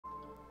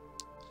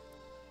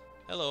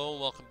Hello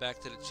and welcome back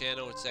to the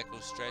channel. It's Echo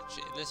Stretch.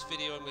 In this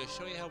video I'm going to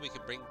show you how we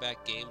can bring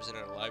back games in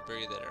our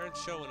library that aren't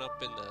showing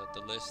up in the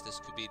list. This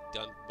could be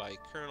done by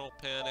kernel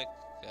panic.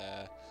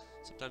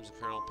 Sometimes the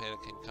kernel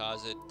panic can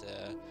cause it,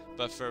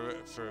 but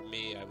for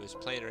me, I was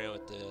playing around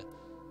with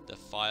the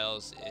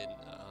files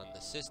on the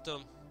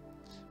system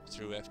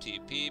through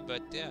FTP.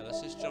 But yeah,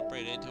 let's just jump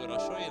right into it. I'll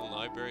show you in the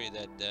library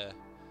that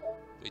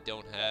we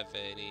don't have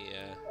any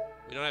of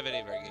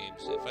our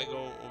games. If I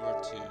go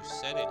over to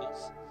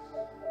settings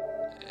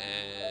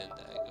and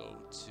I go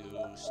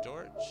to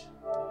storage,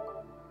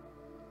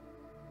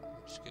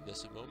 just give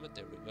this a moment.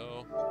 There we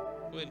go.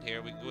 Go in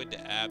here. We can go into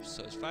apps.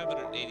 So it's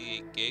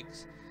 588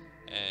 gigs,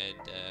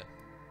 and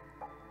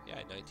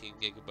yeah, 19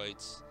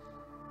 gigabytes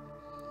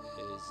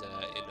is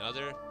in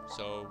other.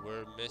 So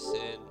we're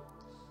missing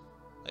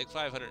like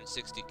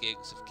 560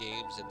 gigs of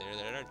games in there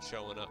that aren't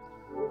showing up.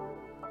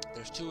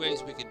 There's two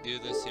ways we can do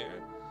this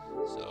here.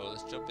 So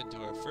let's jump into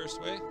our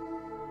first way.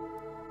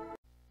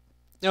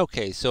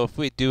 Okay, so if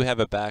we do have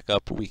a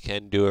backup, we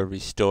can do a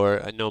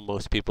restore. I know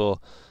most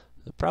people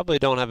probably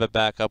don't have a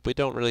backup. We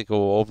don't really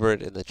go over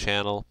it in the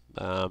channel.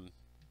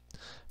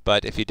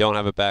 But if you don't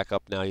have a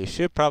backup now, you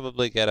should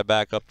probably get a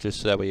backup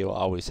just so that way you'll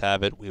always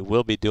have it. We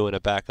will be doing a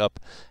backup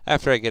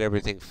after I get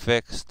everything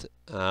fixed.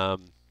 I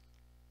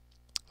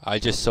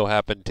just so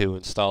happened to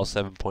install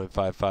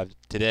 7.55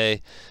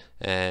 today,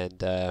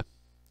 and I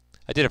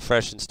did a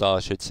fresh install, I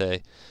should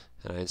say,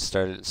 and I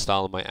started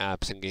installing my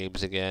apps and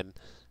games again.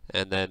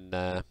 And then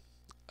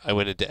I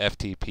went into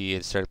FTP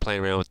and started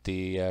playing around with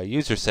the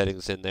user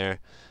settings in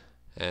there,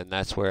 and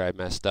that's where I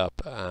messed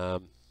up.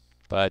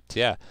 But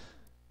yeah,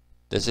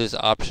 this is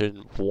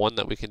option one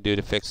that we can do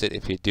to fix it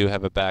if you do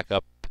have a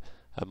backup,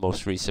 a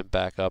most recent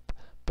backup.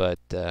 But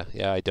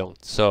yeah, I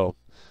don't. So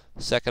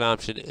the second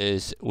option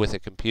is with a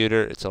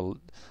computer.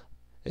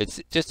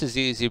 It's just as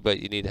easy, but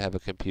you need to have a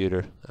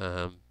computer.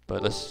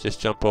 But let's just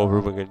jump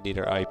over. We're going to need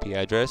our IP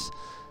address.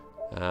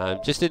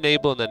 Just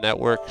enabling the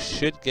network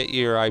should get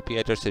you your IP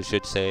address. It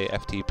should say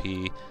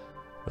FTP,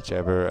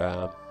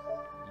 whichever.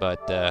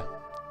 But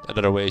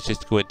another way is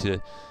just to go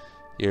into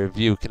your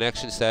view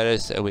connection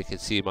status, and we can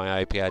see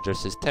my IP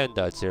address is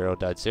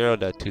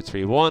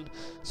 10.0.0.231.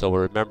 So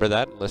we'll remember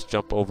that, and let's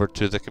jump over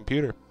to the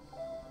computer.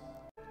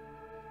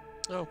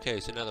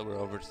 Okay, so now that we're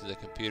over to the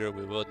computer,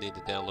 we will need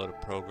to download a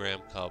program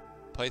called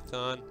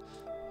Python.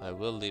 I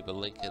will leave a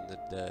link in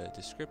the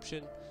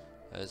description.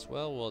 As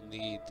well, we'll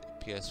need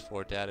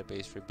PS4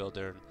 database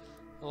rebuilder, and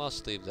I'll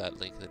also leave that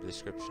link in the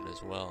description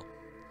as well.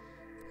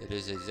 It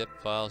is a zip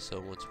file,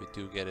 so once we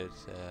do get it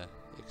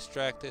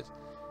extracted,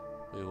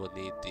 we will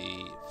need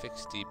the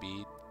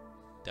fixedb.py.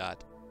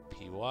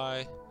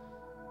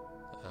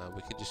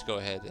 We can just go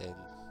ahead and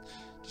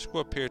just go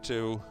up here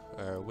to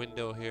our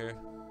window here,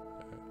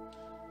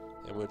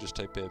 and we'll just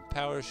type in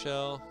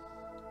PowerShell,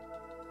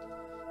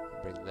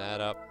 bring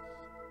that up.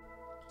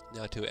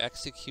 Now to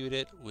execute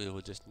it, we will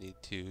just need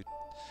to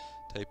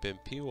type in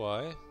py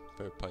for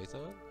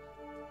Python,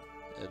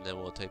 and then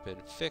we'll type in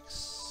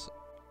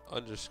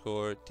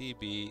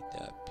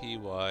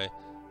fix_db.py,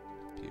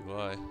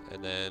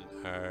 and then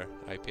our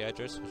IP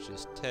address, which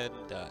is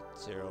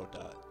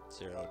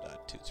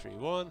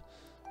 10.0.0.231.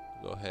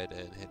 Go ahead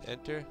and hit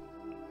enter,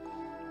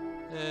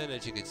 and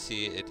as you can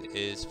see, it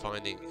is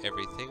finding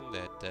everything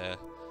that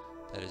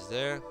is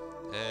there,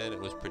 and it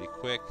was pretty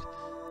quick.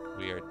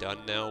 We are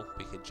done now.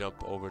 We can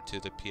jump over to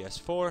the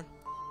PS4.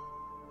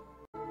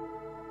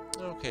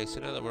 Okay, so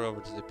now that we're over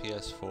to the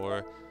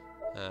PS4,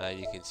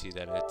 you can see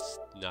that it's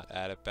not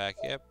added back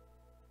yet,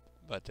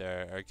 but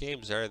our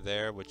games are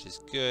there, which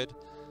is good.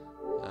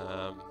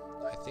 I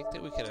think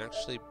that we can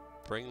actually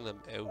bring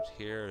them out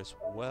here as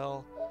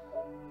well.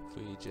 If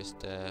we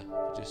just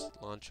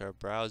launch our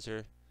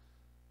browser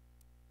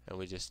and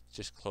we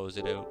just close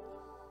it out,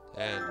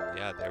 and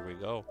yeah, there we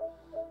go.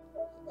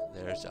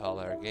 There's all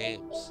our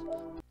games.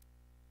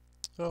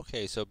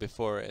 Okay, so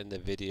before I end the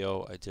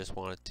video, I just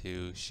wanted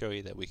to show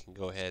you that we can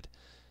go ahead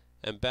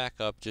and back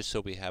up just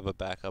so we have a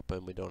backup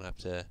and we don't have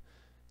to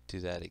do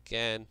that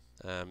again.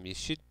 You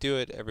should do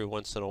it every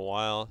once in a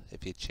while.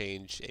 If you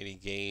change any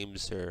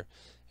games or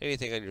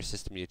anything on your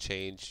system you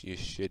change, you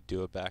should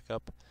do a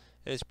backup.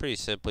 And it's pretty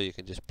simple. You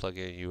can just plug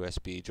in a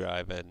USB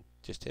drive and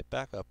just hit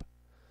backup.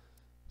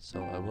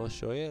 So I will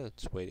show you.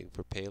 It's waiting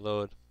for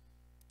payload.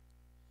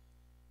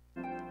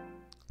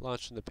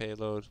 Launching the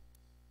payload.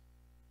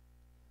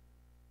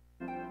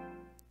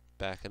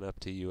 Backing up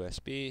to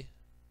USB,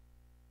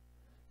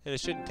 and it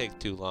shouldn't take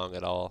too long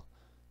at all.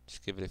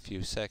 Just give it a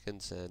few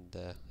seconds, and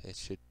it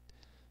should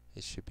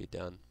be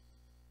done.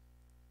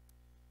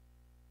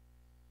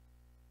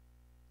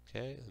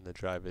 Okay, and the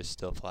drive is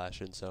still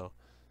flashing, so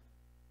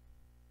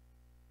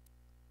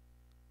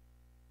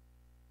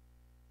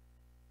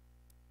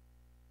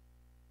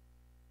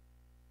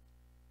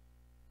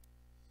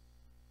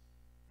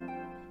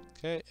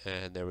okay,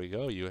 and there we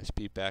go.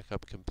 USB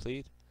backup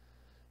complete.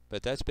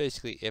 But that's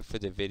basically it for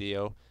the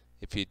video.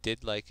 If you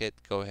did like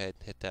it, go ahead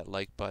and hit that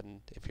like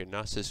button. If you're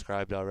not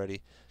subscribed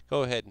already,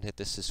 go ahead and hit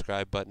the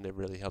subscribe button. It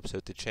really helps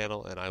out the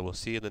channel, and I will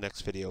see you in the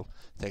next video.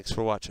 Thanks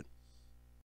for watching.